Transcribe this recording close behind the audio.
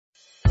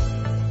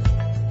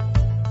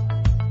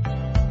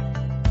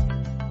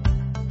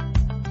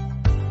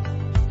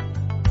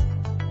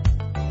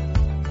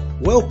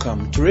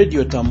Welcome to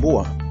Radio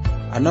Tambua,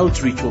 an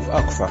outreach of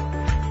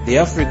ACFA, the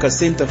Africa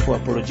Center for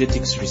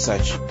Apologetics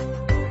Research.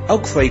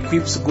 ACFA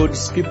equips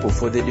God's people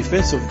for the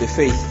defense of the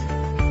faith,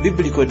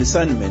 biblical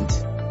discernment,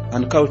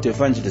 and cult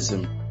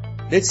evangelism.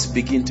 Let's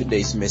begin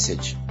today's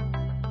message.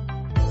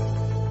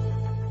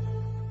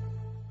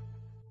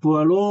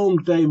 For a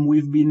long time,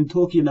 we've been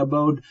talking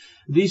about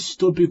this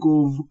topic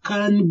of,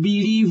 can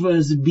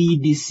believers be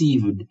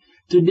deceived?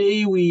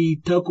 Today we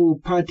tackle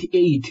part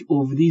 8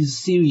 of this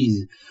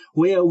series,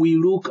 where we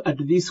look at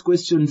this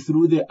question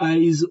through the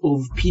eyes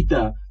of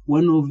Peter,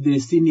 one of the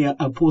senior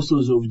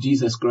apostles of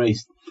Jesus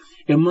Christ.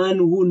 A man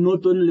who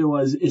not only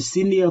was a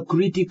senior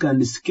critic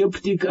and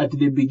skeptic at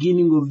the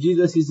beginning of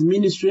Jesus'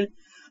 ministry,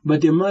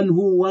 but a man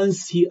who,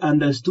 once he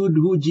understood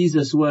who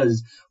Jesus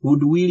was,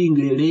 would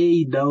willingly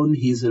lay down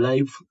his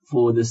life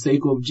for the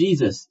sake of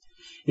Jesus.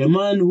 A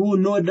man who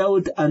no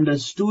doubt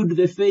understood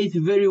the faith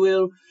very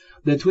well,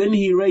 that when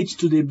he writes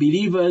to the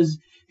believers,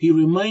 he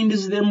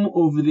reminds them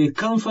of the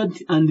comfort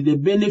and the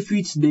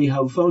benefits they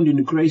have found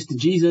in Christ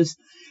Jesus,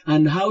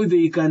 and how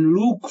they can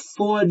look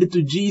forward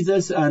to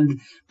Jesus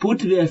and put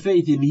their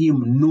faith in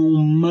him no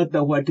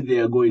matter what they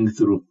are going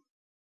through.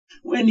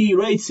 When he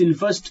writes in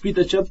 1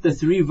 Peter chapter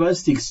 3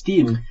 verse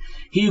 16,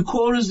 he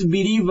calls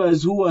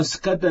believers who are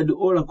scattered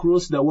all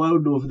across the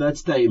world of that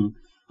time,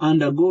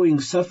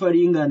 undergoing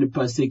suffering and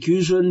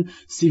persecution,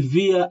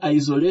 severe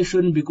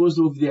isolation because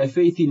of their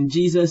faith in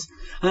Jesus,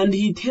 and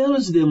he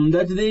tells them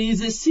that there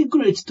is a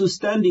secret to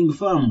standing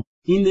firm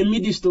in the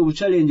midst of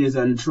challenges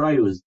and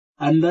trials,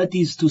 and that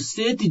is to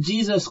set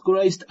Jesus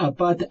Christ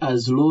apart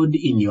as Lord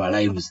in your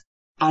lives,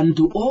 and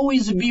to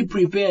always be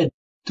prepared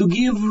to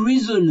give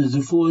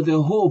reasons for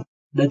the hope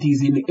that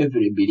is in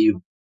every believer.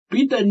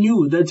 Peter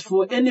knew that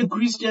for any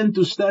Christian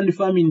to stand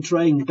firm in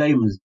trying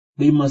times,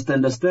 they must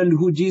understand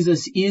who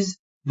Jesus is.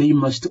 They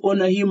must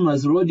honor him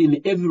as Lord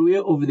in every way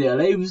of their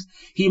lives.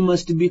 He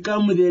must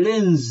become the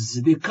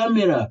lens, the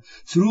camera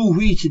through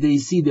which they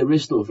see the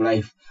rest of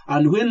life.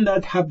 And when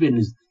that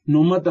happens,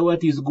 no matter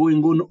what is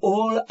going on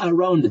all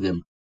around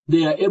them,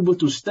 they are able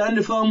to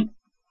stand firm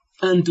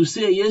and to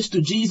say yes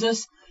to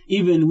Jesus,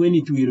 even when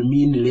it will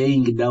mean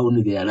laying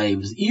down their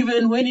lives,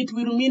 even when it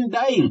will mean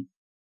dying.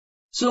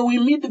 So we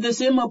meet the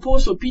same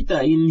Apostle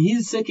Peter in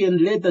his second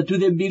letter to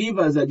the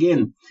believers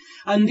again.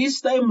 And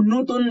this time,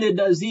 not only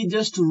does he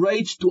just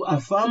write to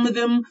affirm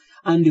them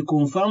and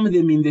confirm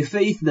them in the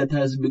faith that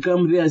has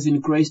become theirs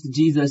in Christ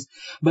Jesus,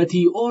 but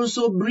he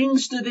also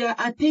brings to their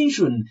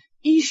attention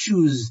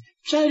issues,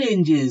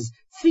 challenges,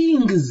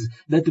 things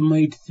that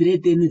might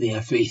threaten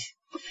their faith.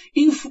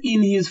 If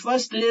in his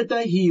first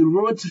letter he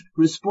wrote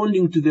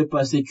responding to the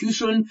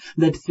persecution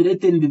that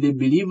threatened the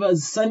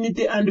believers'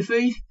 sanity and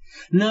faith,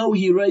 now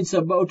he writes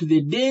about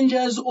the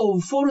dangers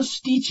of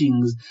false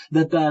teachings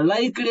that are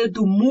likely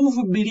to move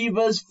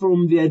believers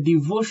from their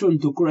devotion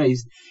to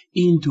Christ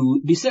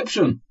into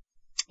deception.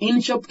 In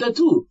chapter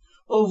 2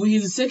 of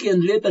his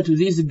second letter to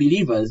these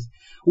believers,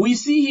 we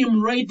see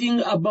him writing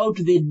about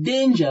the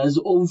dangers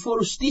of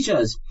false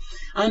teachers.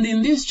 And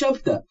in this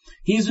chapter,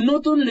 he is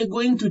not only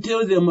going to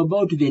tell them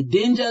about the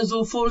dangers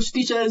of false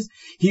teachers,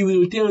 he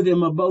will tell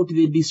them about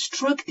the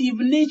destructive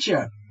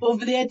nature of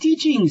their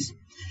teachings.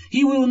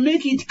 He will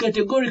make it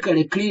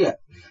categorically clear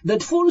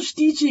that false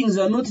teachings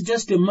are not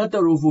just a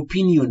matter of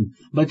opinion,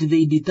 but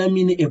they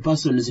determine a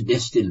person's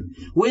destiny.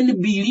 When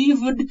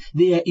believed,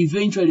 they are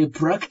eventually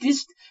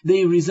practiced,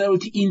 they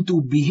result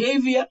into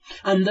behavior,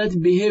 and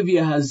that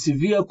behavior has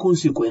severe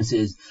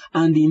consequences.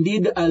 And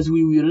indeed, as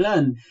we will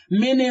learn,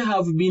 many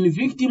have been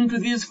victim to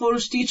these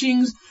false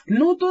teachings,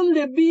 not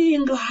only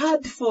being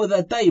hurt for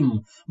the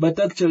time, but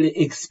actually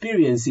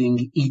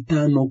experiencing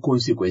eternal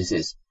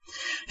consequences.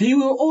 He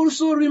will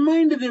also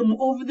remind them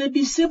of the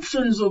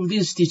deceptions of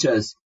these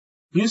teachers.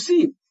 You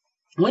see,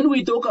 when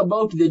we talk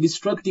about the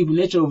destructive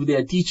nature of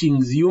their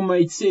teachings, you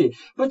might say,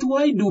 but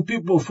why do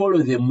people follow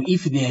them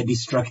if they are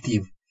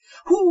destructive?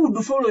 Who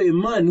would follow a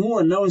man who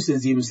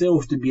announces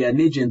himself to be an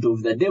agent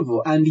of the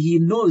devil and he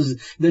knows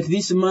that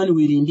this man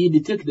will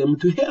indeed take them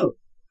to hell?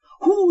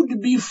 Who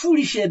would be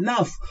foolish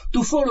enough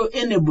to follow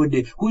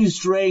anybody who is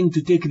trying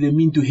to take them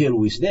into hell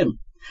with them?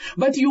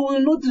 But you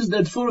will notice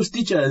that false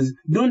teachers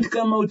don't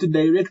come out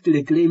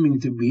directly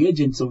claiming to be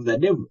agents of the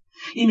devil.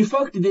 In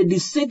fact, the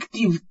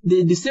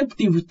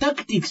deceptive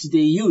tactics they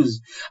use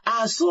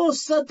are so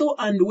subtle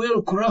and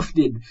well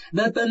crafted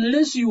that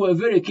unless you are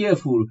very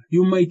careful,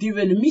 you might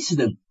even miss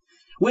them.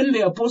 When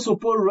the Apostle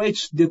Paul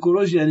writes to the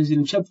Colossians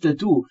in chapter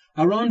 2,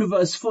 around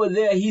verse 4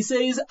 there, he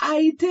says,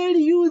 I tell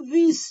you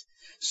this,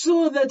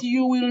 so that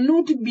you will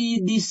not be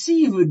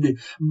deceived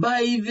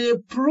by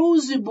the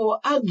plausible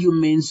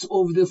arguments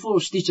of the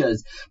false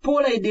teachers.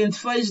 Paul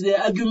identifies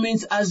their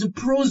arguments as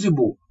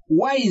plausible,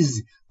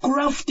 wise,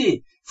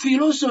 crafty,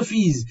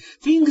 philosophies,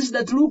 things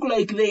that look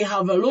like they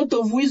have a lot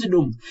of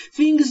wisdom,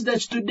 things that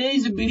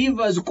today's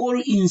believers call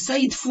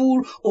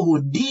insightful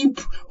or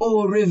deep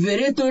or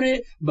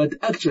revelatory, but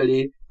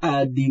actually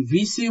are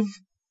divisive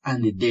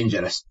and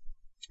dangerous.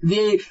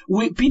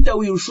 Peter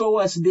will show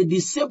us the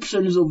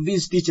deceptions of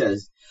these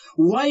teachers,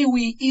 why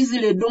we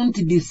easily don't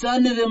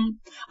discern them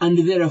and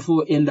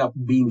therefore end up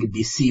being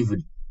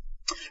deceived.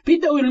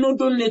 Peter will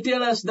not only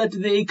tell us that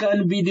they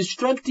can be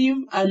destructive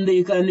and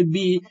they can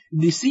be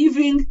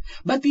deceiving,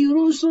 but he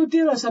will also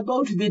tell us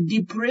about the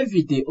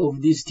depravity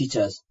of these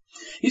teachers.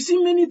 You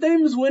see, many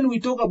times when we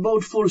talk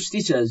about false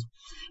teachers,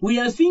 we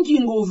are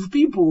thinking of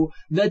people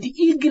that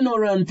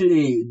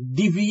ignorantly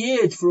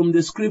deviate from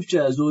the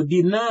scriptures or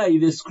deny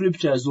the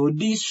scriptures or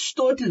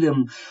distort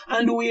them,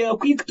 and we are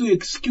quick to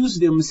excuse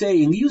them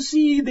saying, you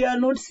see, they are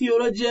not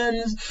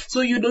theologians,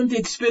 so you don't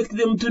expect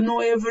them to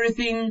know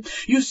everything.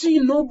 You see,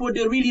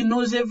 nobody really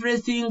knows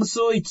everything,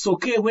 so it's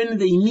okay when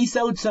they miss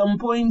out some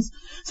points.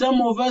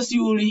 Some of us,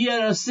 you will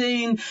hear us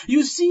saying,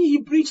 you see,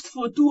 he preached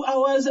for 2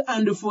 hours,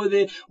 and for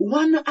the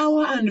 1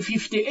 hour and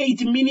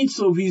 58 minutes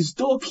of his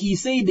talk, he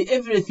said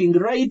everything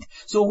right,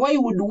 so why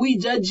would we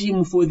judge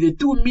him for the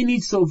 2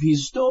 minutes of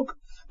his talk?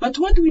 But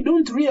what we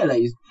don't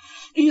realize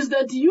is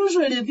that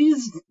usually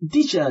these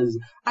teachers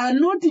are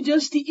not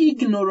just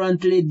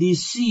ignorantly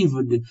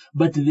deceived,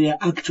 but they are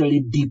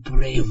actually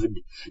depraved.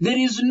 There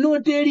is no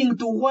telling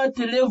to what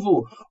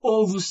level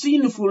of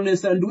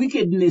sinfulness and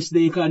wickedness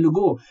they can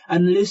go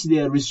unless they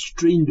are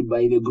restrained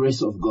by the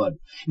grace of God.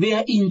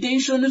 Their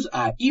intentions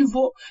are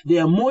evil,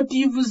 their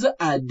motives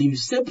are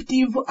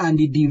deceptive and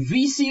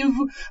divisive,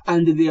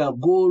 and their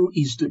goal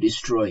is to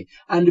destroy.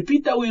 And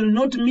Peter will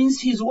not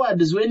mince his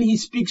words when he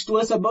speaks to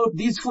us about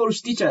these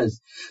false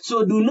teachers.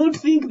 So do not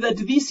think that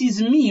this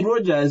is me,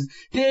 Rogers,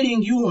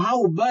 telling you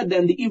how bad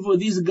and evil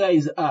these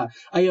guys are.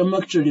 I am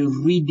actually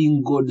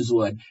reading God's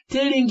word,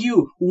 telling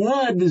you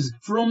words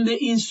from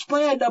the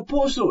inspired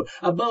apostle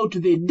about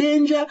the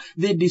danger,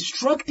 the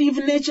destructive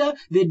nature,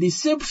 the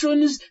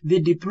deceptions,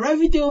 the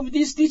depravity of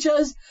these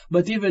teachers,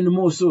 but even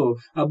more so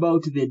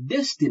about the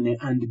destiny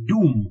and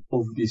doom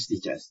of these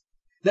teachers.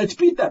 That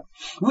Peter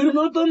will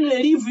not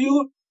only leave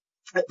you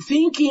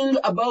thinking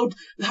about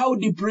how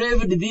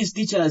depraved these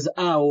teachers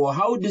are, or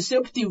how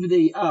deceptive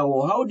they are,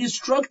 or how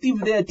destructive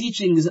their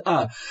teachings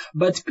are,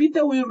 but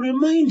Peter will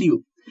remind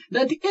you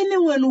that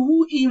anyone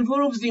who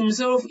involves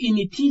himself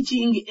in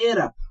teaching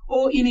error,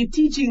 or in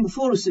teaching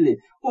falsely,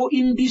 or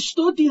in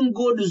distorting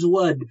God's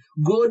word,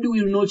 God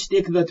will not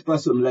take that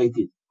person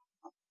lightly.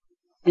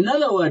 In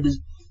other words,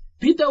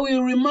 Peter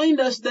will remind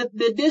us that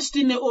the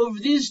destiny of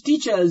these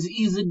teachers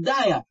is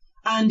dire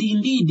and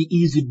indeed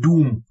is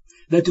doom.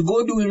 That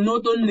God will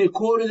not only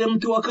call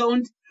them to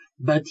account,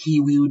 but he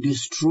will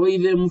destroy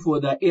them for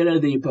the error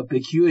they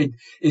perpetuate,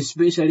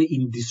 especially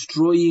in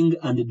destroying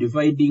and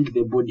dividing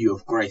the body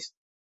of Christ.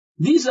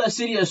 These are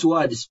serious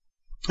words,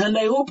 and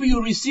I hope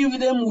you receive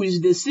them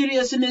with the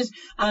seriousness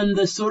and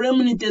the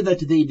solemnity that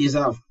they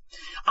deserve.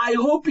 I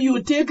hope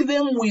you take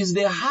them with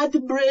the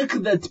heartbreak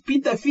that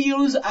Peter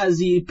feels as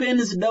he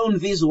pens down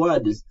these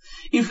words.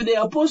 If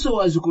the apostle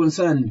was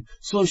concerned,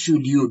 so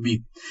should you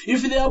be.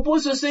 If the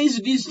apostle says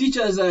these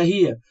teachers are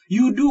here,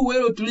 you do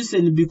well to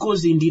listen,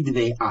 because indeed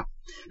they are.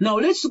 Now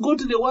let's go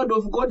to the word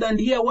of God and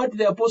hear what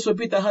the apostle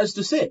Peter has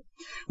to say.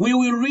 We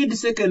will read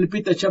 2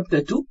 Peter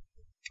chapter 2.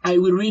 I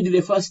will read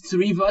the first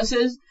 3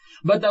 verses,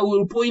 but I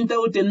will point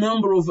out a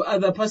number of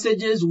other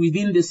passages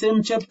within the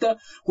same chapter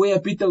where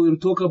Peter will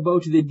talk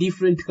about the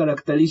different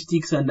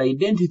characteristics and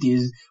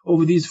identities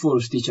of these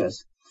false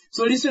teachers.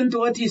 So listen to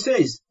what he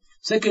says.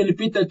 2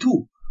 Peter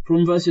 2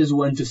 from verses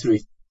 1 to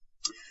 3.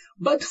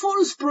 But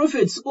false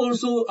prophets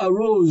also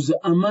arose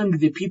among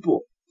the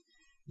people,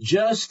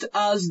 just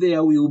as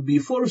there will be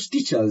false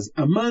teachers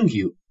among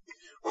you,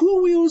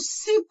 who will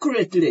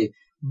secretly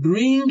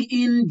bring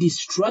in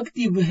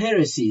destructive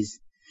heresies,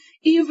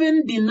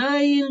 even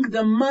denying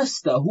the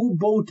master who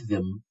bought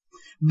them,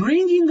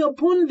 bringing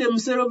upon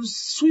themselves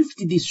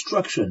swift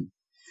destruction.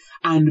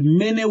 And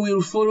many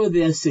will follow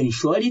their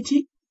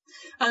sensuality,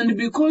 and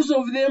because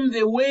of them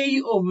the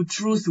way of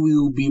truth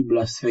will be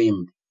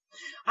blasphemed.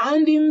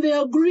 And in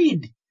their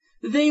greed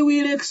they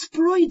will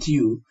exploit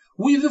you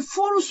with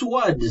false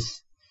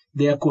words.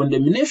 Their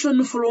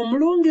condemnation from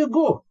long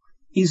ago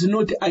is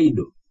not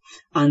idle,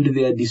 and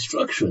their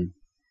destruction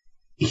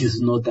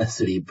is not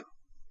asleep.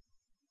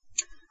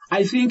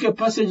 I think a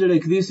passage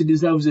like this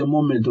deserves a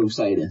moment of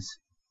silence.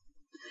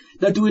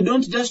 That we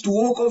don't just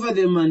walk over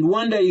them and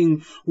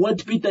wondering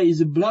what Peter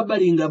is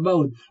blabbering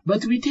about,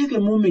 but we take a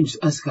moment to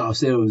ask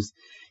ourselves,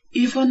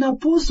 if an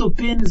apostle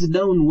pens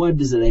down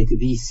words like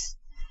this,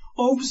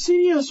 of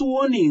serious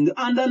warning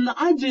and an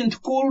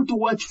urgent call to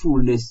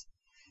watchfulness,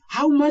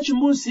 how much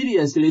more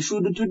seriously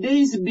should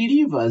today's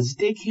believers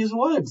take his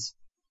words?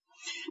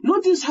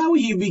 Notice how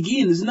he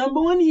begins.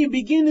 Number one, he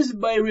begins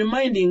by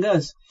reminding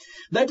us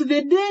that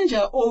the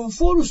danger of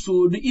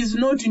falsehood is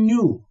not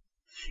new.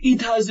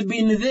 It has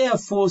been there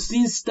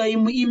since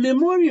time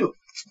immemorial.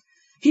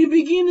 He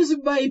begins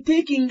by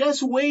taking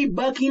us way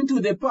back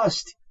into the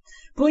past,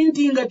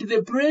 pointing at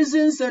the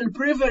presence and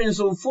prevalence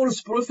of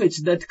false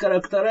prophets that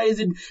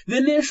characterized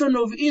the nation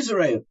of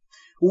Israel.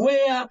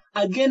 were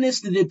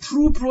against the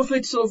true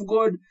prophets of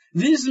God.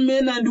 These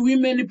men and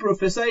women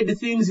prophesied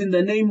things in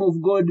the name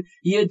of God,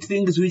 yet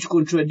things which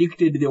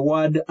contradicted the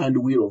word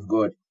and will of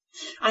God.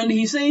 And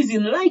he says,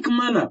 in like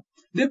manner,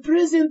 the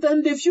present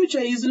and the future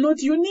is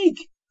not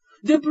unique.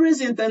 The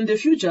present and the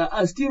future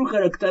are still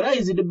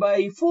characterized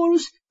by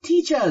false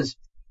teachers.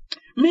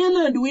 Men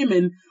and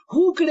women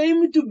who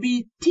claim to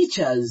be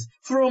teachers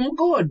from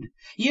God,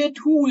 yet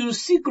who will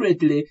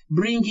secretly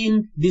bring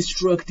in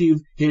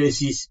destructive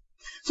heresies.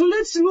 So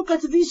let's look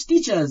at these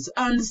teachers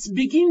and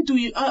begin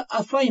to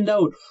find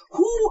out,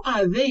 who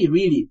are they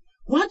really?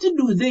 What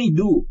do they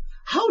do?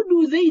 How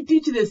do they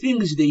teach the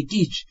things they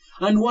teach?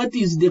 And what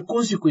is the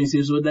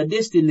consequences or the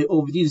destiny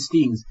of these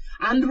things?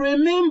 And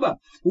remember,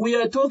 we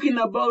are talking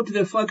about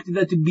the fact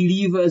that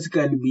believers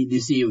can be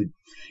deceived.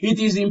 It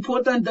is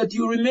important that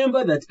you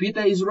remember that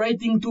Peter is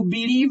writing to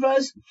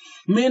believers,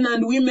 men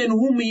and women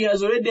whom he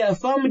has already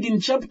affirmed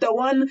in chapter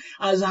 1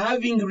 as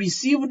having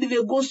received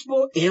the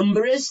gospel,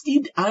 embraced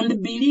it,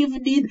 and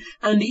believed it,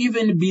 and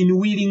even been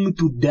willing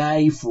to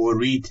die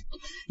for it.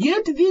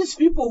 Yet these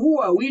people who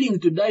are willing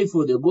to die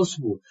for the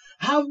gospel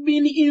have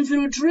been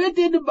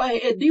infiltrated by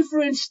a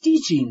different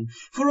teaching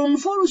from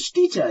false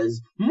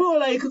teachers, more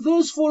like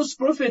those false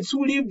prophets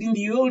who lived in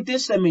the Old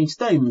Testament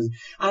times,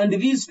 and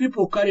these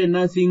people carry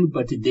nothing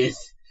but death.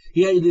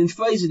 He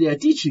identifies their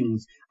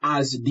teachings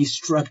as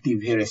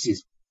destructive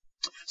heresies.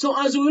 So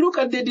as we look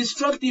at the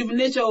destructive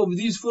nature of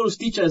these false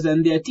teachers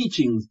and their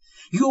teachings,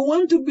 you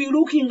want to be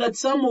looking at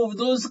some of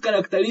those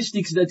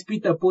characteristics that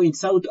Peter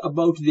points out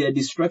about their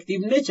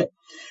destructive nature.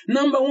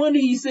 Number one,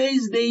 he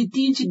says they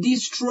teach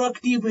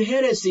destructive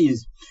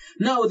heresies.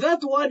 Now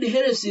that word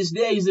heresies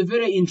there is a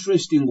very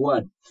interesting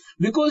word,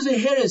 because a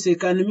heresy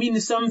can mean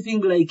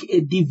something like a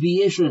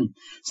deviation,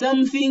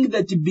 something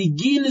that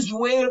begins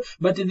well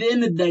but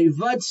then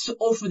diverts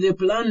off the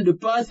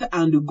planned path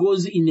and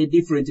goes in a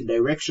different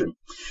direction.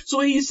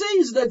 So he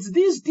says that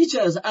these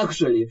teachers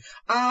actually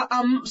are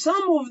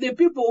some of the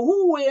people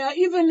who were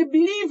even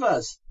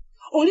believers.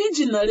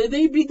 Originally,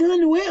 they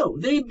began well,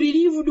 they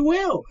believed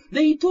well,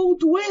 they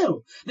taught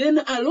well. Then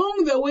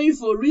along the way,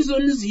 for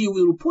reasons he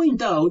will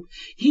point out,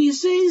 he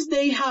says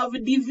they have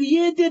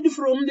deviated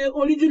from the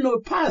original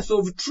path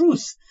of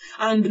truth.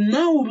 And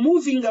now,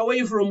 moving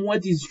away from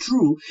what is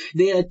true,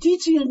 they are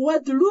teaching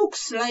what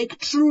looks like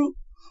true,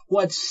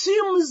 what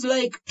seems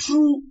like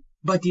true,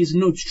 but is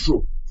not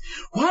true.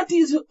 What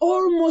is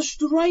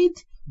almost right,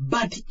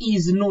 but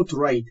is not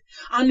right.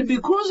 And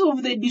because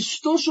of the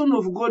distortion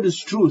of God's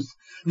truth,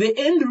 the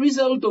end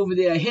result of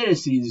their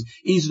heresies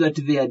is that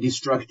they are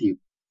destructive.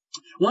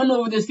 One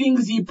of the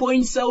things he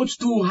points out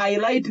to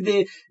highlight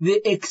the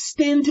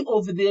extent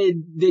of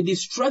the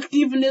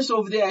destructiveness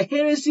of their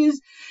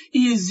heresies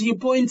is he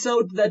points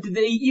out that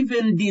they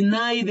even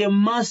deny the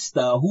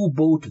master who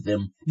bought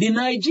them,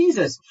 deny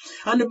Jesus.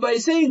 And by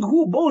saying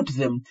who bought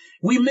them,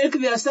 we make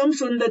the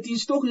assumption that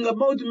he's talking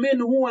about men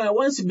who were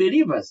once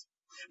believers,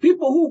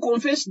 people who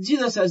confess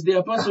Jesus as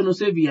their personal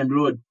Savior and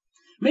Lord.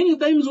 Many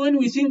times when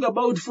we think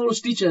about false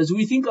teachers,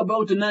 we think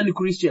about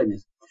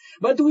non-Christians.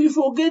 But we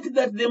forget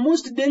that the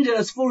most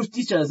dangerous false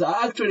teachers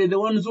are actually the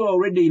ones who are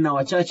already in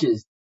our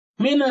churches.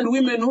 Men and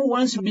women who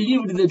once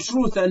believed the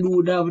truth and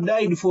would have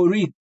died for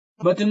it,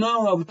 but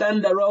now have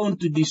turned around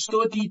to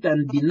distort it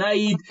and deny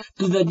it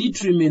to the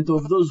detriment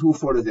of those who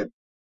follow them.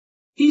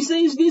 He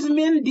says these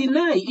men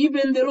deny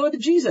even the Lord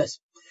Jesus.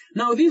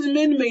 Now, these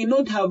men may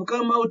not have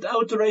come out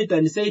outright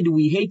and said,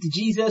 we hate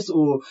Jesus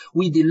or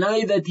we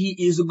deny that he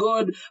is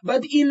God,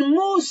 but in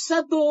more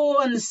subtle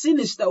and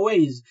sinister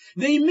ways,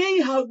 they may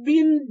have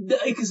been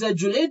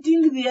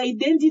exaggerating the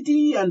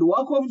identity and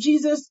work of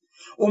Jesus,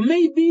 or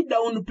maybe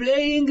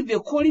downplaying the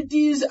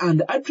qualities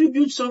and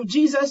attributes of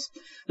Jesus,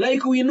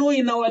 like we know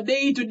in our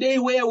day today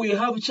where we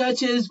have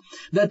churches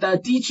that are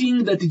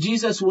teaching that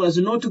Jesus was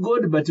not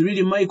God but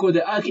really Michael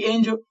the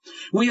Archangel.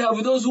 We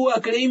have those who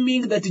are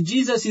claiming that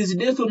Jesus'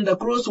 death on the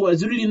cross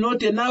was really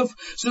not enough,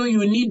 so you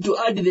need to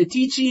add the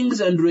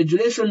teachings and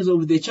regulations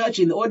of the church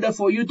in order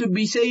for you to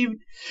be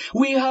saved.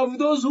 We have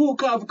those who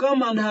have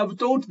come and have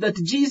taught that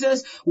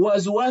Jesus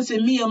was once a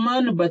mere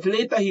man, but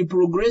later he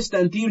progressed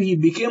until he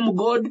became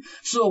God.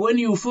 So when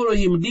you follow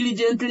him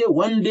diligently,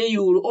 one day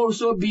you will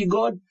also be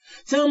God.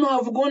 Some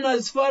have gone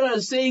as far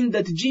as saying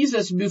that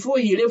Jesus, before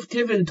he left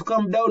heaven to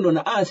come down on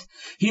earth,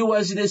 he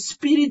was the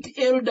spirit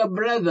elder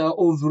brother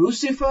of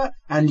Lucifer,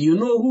 and you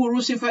know who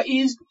Lucifer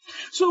is.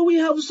 So we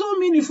have so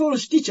many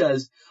false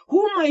teachers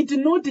who might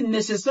not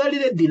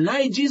necessarily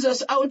deny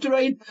Jesus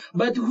outright,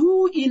 but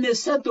who in a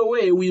subtle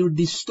way will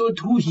distort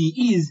who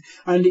he is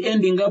and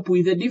ending up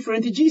with a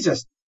different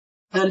Jesus.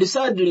 And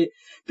sadly,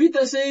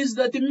 Peter says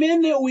that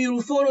many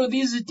will follow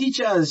these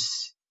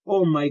teachers.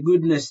 Oh my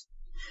goodness.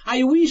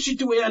 I wish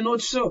it were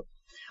not so.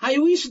 I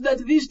wish that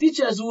these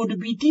teachers would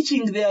be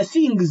teaching their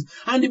things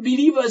and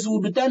believers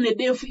would turn a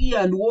deaf ear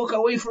and walk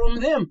away from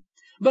them.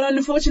 But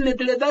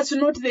unfortunately, that's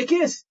not the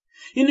case.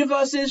 In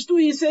verses 2,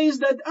 he says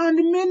that,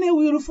 and many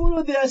will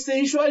follow their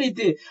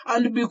sensuality,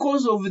 and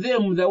because of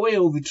them, the way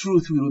of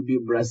truth will be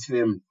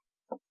blasphemed.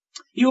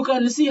 you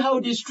can see how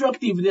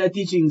destructive their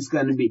teachings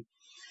can be.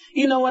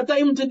 In our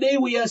time today,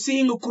 we are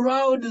seeing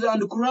crowds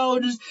and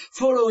crowds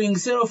following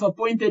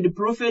self-appointed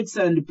prophets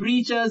and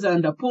preachers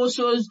and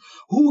apostles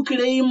who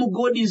claim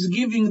God is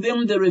giving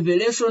them the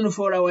revelation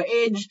for our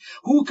age,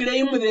 who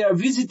claim they are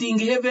visiting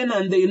heaven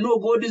and they know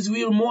God's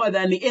will more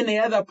than any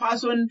other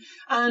person,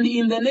 and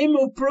in the name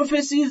of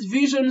prophecies,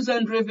 visions,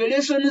 and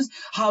revelations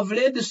have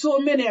led so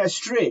many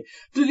astray,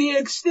 to the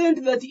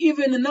extent that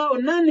even now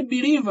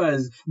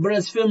non-believers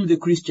blaspheme the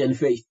Christian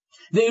faith.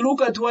 They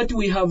look at what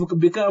we have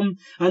become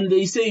and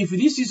they say, if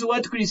this is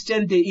what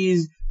Christianity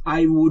is,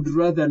 I would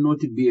rather not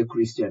be a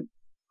Christian.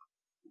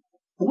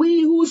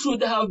 We who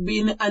should have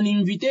been an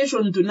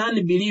invitation to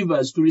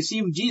non-believers to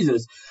receive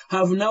Jesus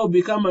have now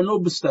become an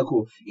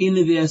obstacle in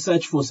their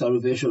search for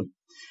salvation.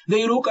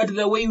 They look at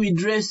the way we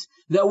dress,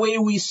 the way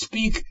we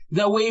speak,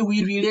 the way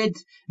we relate,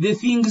 the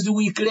things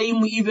we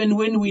claim even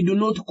when we do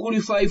not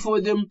qualify for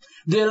them,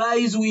 the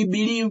lies we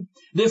believe,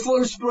 the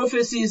false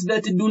prophecies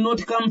that do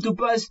not come to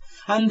pass,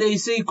 and they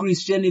say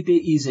Christianity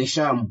is a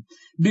sham.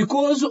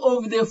 Because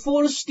of the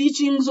false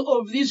teachings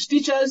of these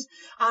teachers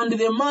and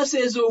the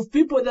masses of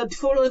people that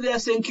follow their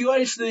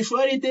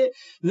sensuality,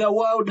 the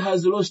world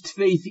has lost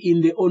faith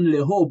in the only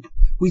hope,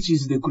 which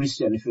is the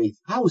Christian faith.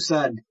 How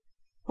sad.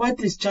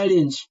 What is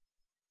challenge?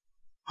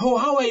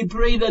 How I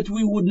pray that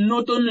we would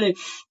not only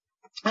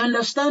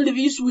understand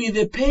this with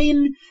the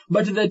pain,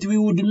 but that we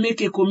would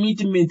make a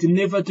commitment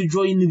never to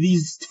join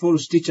these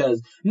false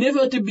teachers,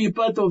 never to be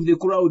part of the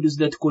crowds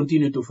that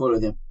continue to follow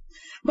them.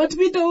 But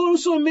Peter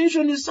also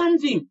mentioned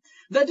something,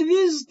 that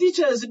these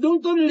teachers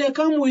don't only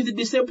come with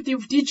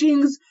deceptive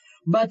teachings,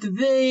 but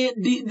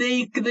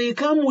they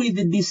come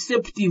with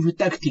deceptive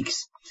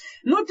tactics.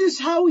 Notice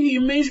how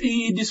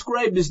he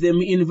describes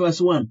them in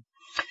verse 1.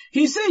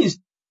 He says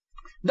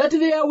that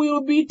there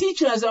will be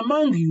teachers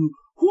among you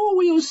who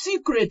will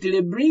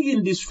secretly bring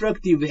in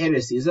destructive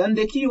heresies. And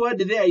the key word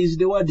there is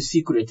the word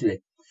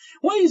secretly.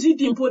 Why is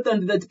it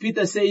important that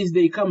Peter says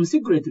they come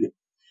secretly?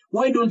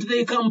 Why don't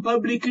they come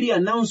publicly,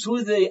 announce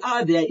who they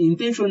are, their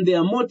intention,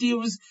 their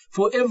motives,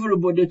 for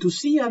everybody to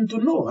see and to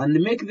know and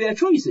make their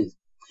choices?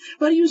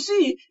 But you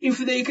see, if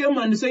they came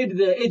and said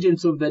they're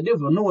agents of the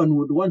devil, no one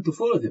would want to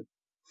follow them.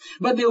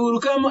 But they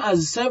will come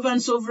as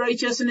servants of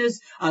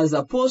righteousness, as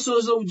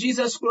apostles of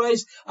Jesus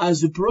Christ,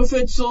 as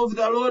prophets of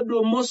the Lord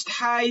Most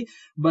High.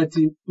 But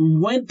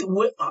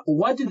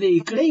what they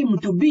claim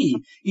to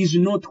be is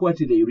not what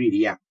they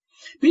really are.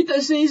 Peter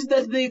says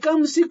that they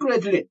come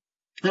secretly.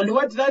 And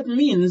what that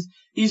means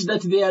is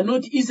that they are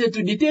not easy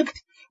to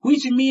detect,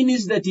 which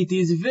means that it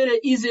is very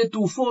easy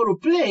to fall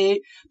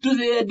prey to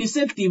their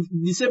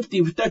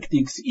deceptive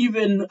tactics,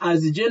 even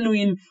as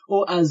genuine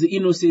or as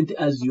innocent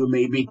as you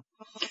may be.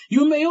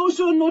 You may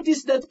also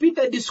notice that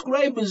Peter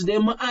describes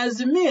them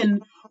as men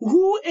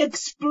who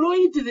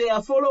exploit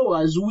their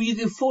followers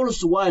with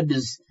false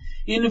words.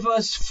 In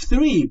verse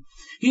 3,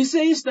 he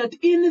says that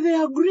in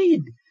their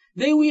greed,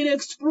 they will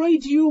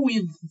exploit you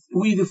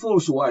with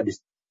false words.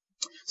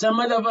 Some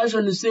other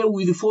versions say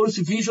with false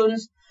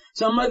visions.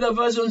 Some other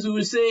versions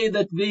will say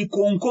that they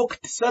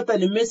concoct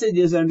certain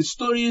messages and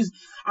stories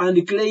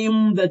and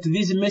claim that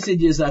these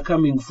messages are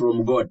coming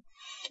from God.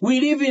 We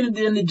live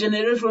in a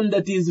generation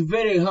that is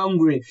very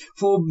hungry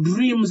for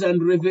dreams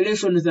and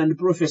revelations and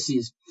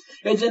prophecies.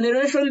 A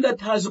generation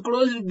that has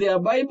closed their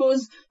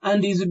Bibles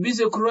and is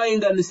busy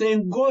crying and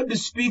saying, God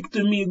speak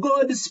to me,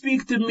 God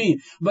speak to me.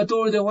 But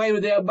all the while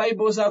their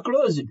Bibles are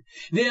closed.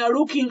 They are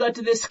looking at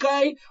the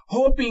sky,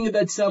 hoping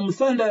that some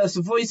thunderous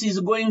voice is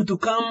going to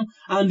come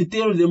and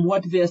tell them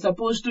what they are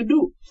supposed to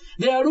do.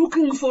 They are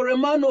looking for a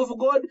man of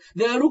God.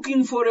 They are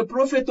looking for a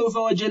prophet of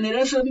our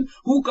generation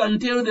who can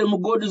tell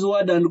them God's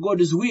word and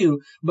God's will,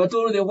 but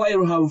all the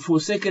while have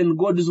forsaken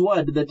God's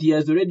word that he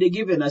has already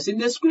given us in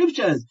the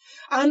scriptures.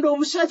 And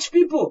of such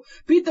people,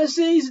 Peter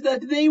says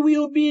that they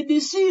will be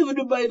deceived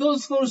by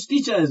those false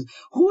teachers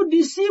who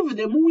deceive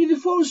them with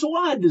false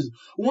words,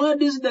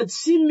 words that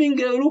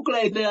seemingly look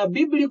like they are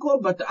biblical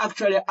but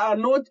actually are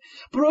not,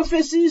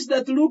 prophecies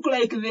that look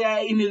like they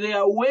are in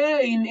their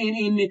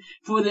way,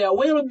 for their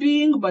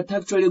well-being, but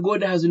actually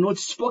God has not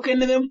spoken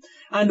them.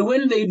 And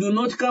when they do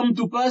not come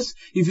to pass,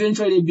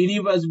 eventually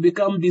believers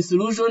become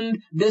disillusioned,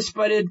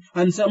 desperate,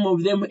 and some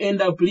of them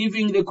end up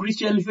leaving the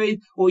Christian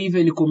faith or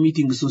even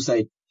committing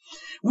suicide.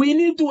 We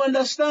need to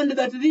understand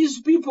that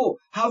these people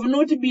have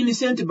not been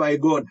sent by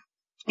God.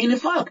 In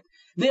fact,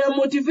 their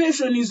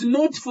motivation is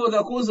not for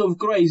the cause of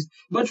Christ,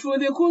 but for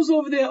the cause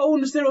of their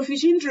own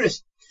selfish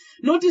interest.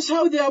 Notice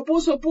how the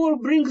Apostle Paul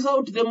brings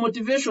out the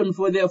motivation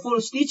for their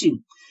false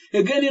teaching.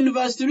 Again in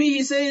verse 3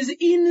 he says,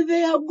 in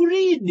their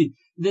greed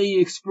they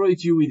exploit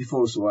you with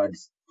false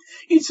words.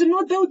 It's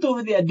not out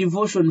of their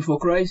devotion for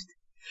Christ.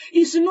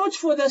 It's not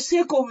for the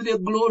sake of the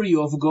glory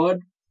of God,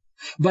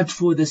 but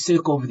for the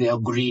sake of their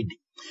greed.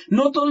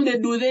 Not only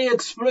do they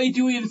exploit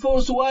you with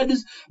false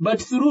words,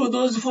 but through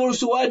those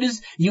false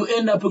words, you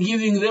end up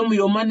giving them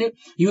your money,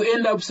 you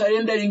end up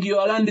surrendering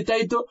your land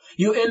title,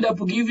 you end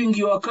up giving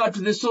your car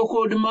to the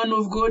so-called man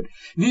of God.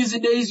 These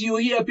days you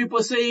hear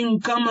people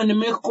saying, come and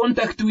make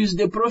contact with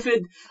the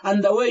prophet,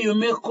 and the way you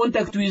make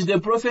contact with the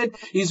prophet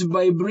is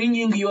by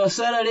bringing your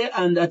salary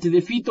and at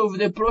the feet of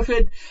the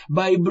prophet,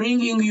 by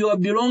bringing your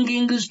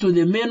belongings to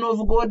the men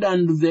of God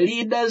and the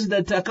leaders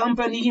that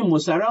accompany him or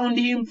surround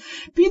him.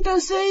 Peter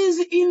says,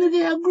 in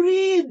their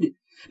greed.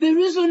 The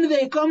reason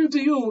they come to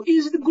you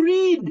is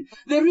greed.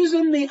 The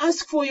reason they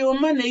ask for your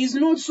money is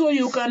not so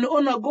you can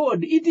honor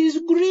God. It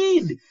is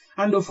greed.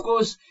 And of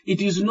course,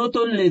 it is not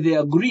only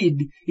their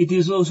greed, it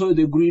is also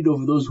the greed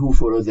of those who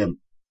follow them.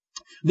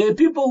 The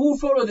people who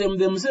follow them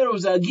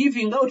themselves are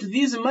giving out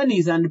these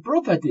monies and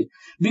property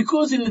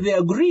because in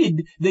their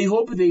greed, they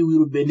hope they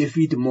will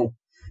benefit more.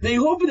 They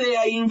hope they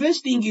are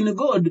investing in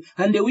God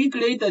and a week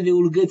later they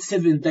will get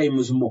 7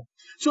 times more.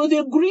 So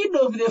the greed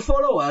of the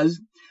followers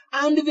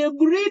and the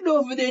greed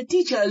of the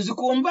teachers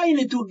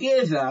combine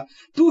together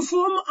to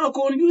form a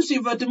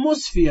conducive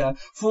atmosphere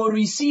for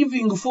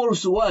receiving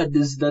false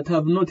words that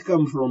have not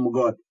come from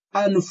God.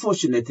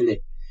 Unfortunately,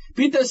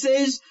 Peter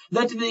says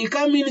that they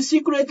come in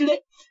secretly,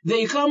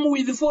 they come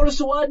with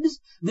false words,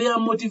 they are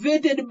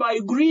motivated by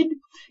greed.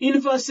 In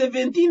verse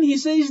 17 he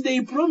says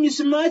they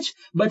promise much,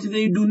 but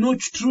they do not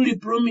truly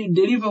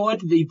deliver what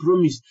they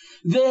promise.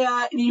 They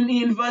are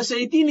in verse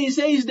 18 he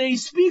says they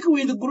speak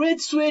with great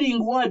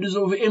swearing words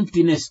of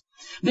emptiness.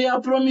 They are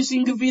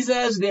promising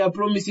visas, they are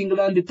promising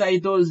land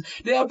titles,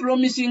 they are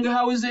promising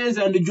houses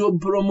and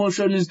job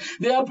promotions,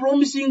 they are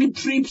promising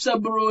trips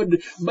abroad.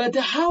 But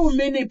how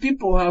many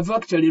people have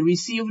actually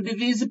received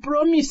these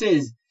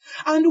promises?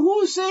 And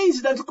who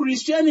says that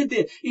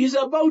Christianity is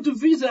about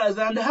visas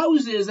and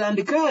houses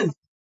and cars?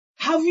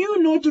 Have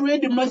you not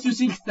read Matthew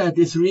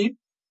 6:33?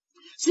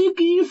 Seek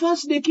ye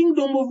first the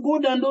kingdom of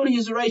God and all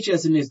his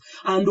righteousness,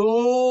 and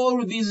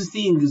all these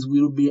things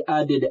will be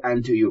added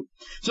unto you.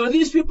 So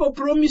these people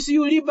promise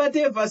you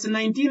liberty. Verse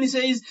 19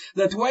 says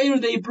that while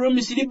they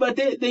promise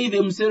liberty, they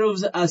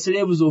themselves are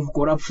slaves of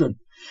corruption.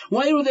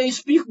 While they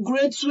speak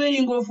great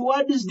swearing of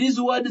words, these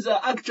words are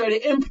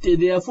actually empty.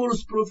 They are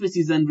false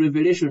prophecies and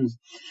revelations.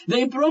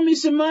 They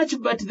promise much,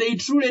 but they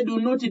truly do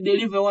not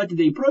deliver what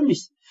they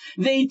promise.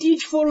 They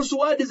teach false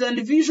words and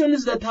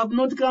visions that have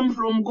not come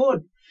from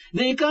God.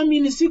 They come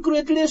in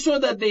secretly so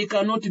that they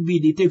cannot be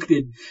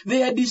detected.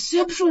 Their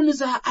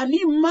deceptions are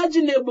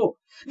unimaginable.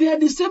 Their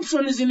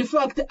deceptions, in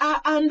fact,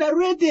 are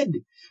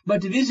underrated.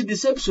 But these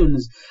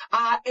deceptions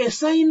are a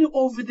sign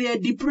of their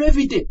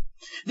depravity.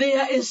 They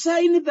are a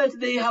sign that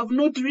they have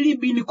not really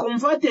been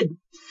converted.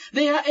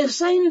 They are a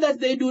sign that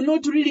they do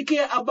not really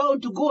care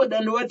about God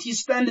and what He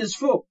stands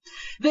for.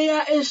 They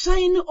are a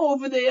sign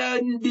of their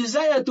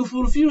desire to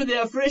fulfill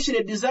their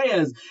fleshly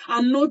desires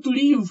and not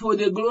live for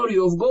the glory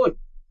of God.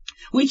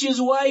 Which is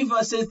why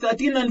verses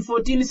 13 and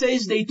 14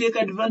 says they take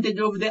advantage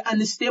of the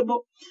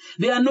unstable.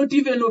 They are not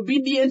even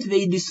obedient.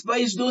 They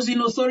despise those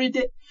in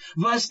authority.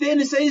 Verse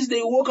 10 says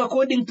they walk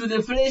according to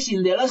the flesh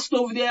in the lust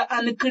of their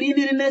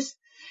uncleanness.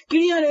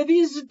 Clearly,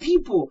 these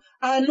people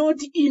are not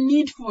in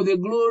it for the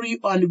glory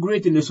and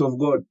greatness of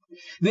God.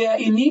 They are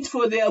in it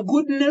for their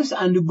goodness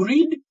and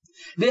greed.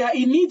 They are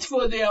in it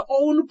for their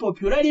own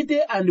popularity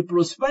and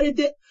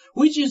prosperity,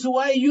 which is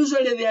why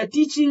usually their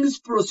teachings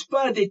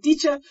prosper the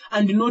teacher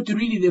and not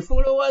really the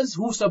followers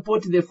who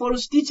support the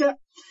false teacher.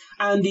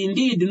 And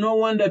indeed, no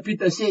wonder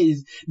Peter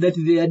says that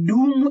their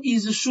doom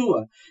is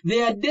sure.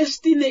 Their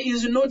destiny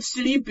is not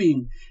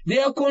sleeping.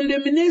 Their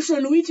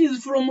condemnation, which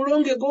is from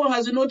long ago,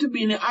 has not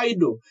been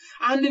idle.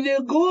 And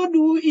the God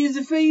who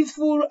is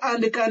faithful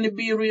and can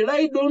be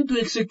relied on to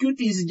execute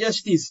his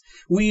justice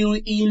will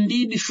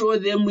indeed show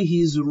them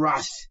his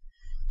wrath.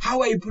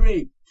 How I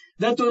pray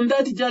that on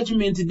that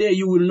judgment day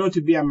you will not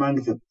be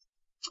among them.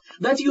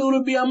 That you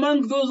will be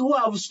among those who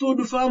have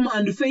stood firm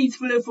and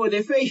faithfully for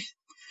the faith.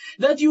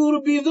 That you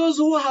will be those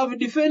who have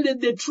defended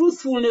the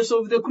truthfulness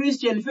of the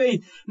Christian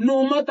faith,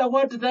 no matter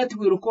what that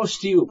will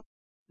cost you.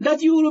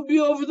 That you will be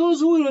of those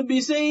who will be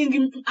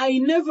saying, I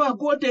never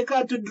got a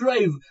car to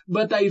drive,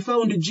 but I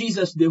found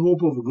Jesus, the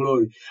hope of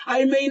glory.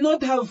 I may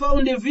not have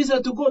found a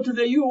visa to go to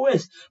the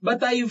US,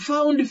 but I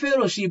found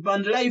fellowship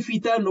and life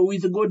eternal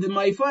with God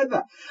my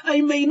Father.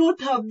 I may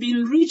not have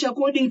been rich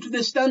according to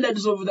the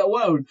standards of the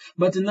world,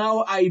 but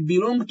now I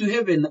belong to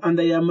heaven and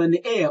I am an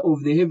heir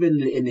of the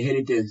heavenly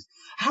inheritance.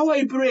 How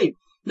I pray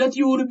that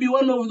you will be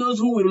one of those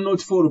who will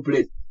not fall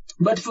prey.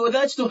 But for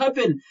that to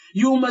happen,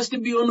 you must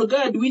be on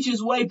guard, which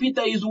is why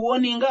Peter is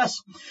warning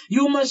us.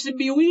 You must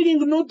be willing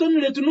not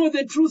only to know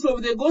the truth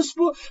of the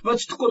gospel, but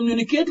to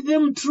communicate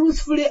them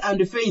truthfully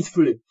and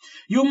faithfully.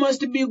 You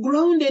must be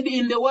grounded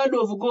in the word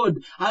of God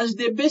as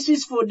the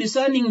basis for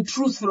discerning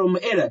truth from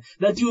error,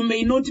 that you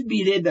may not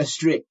be led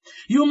astray.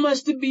 You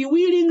must be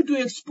willing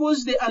to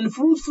expose the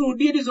unfruitful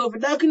deeds of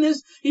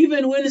darkness,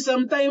 even when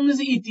sometimes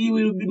it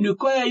will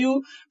require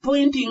you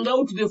pointing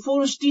out the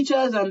false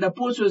teachers and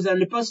apostles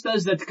and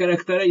pastors that characterize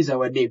characterize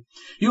our day.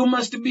 You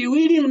must be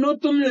willing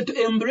not only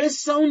to embrace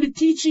sound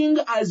teaching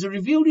as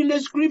revealed in the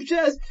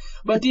scriptures,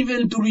 but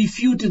even to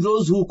refute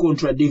those who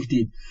contradict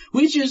it.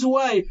 Which is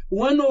why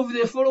one of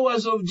the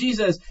followers of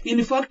Jesus,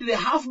 in fact the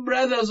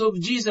half-brothers of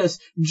Jesus,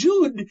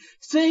 Jude,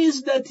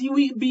 says that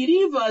we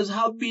believers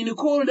have been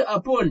called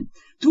upon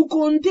to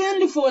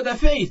contend for the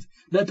faith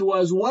that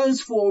was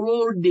once for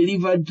all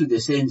delivered to the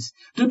saints.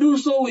 To do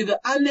so with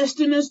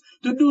earnestness,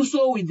 to do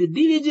so with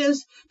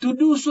diligence, to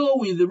do so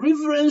with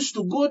reverence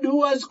to God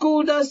who has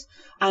called us,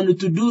 and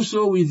to do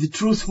so with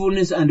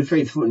truthfulness and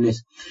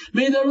faithfulness.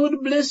 May the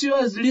Lord bless you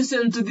as you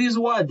listen to these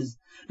words.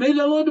 May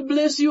the Lord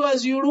bless you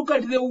as you look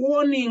at the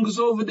warnings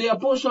of the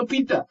Apostle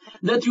Peter,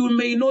 that you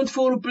may not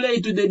fall prey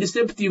to the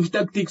deceptive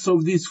tactics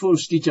of these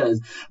false teachers,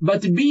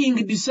 but being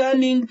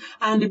discerning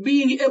and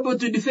being able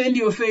to defend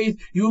your faith,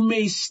 you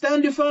may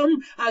stand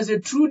firm as a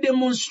true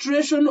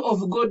demonstration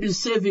of God's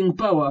saving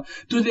power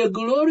to the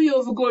glory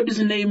of God's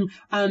name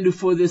and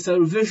for the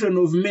salvation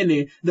of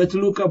many that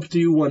look up to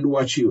you and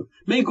watch you.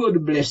 May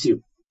God bless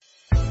you.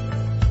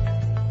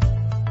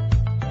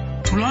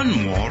 To learn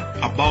more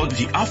about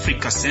the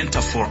Africa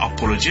Center for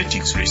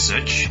Apologetics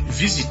Research,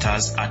 visit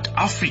us at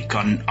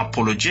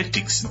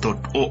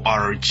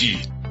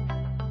africanapologetics.org.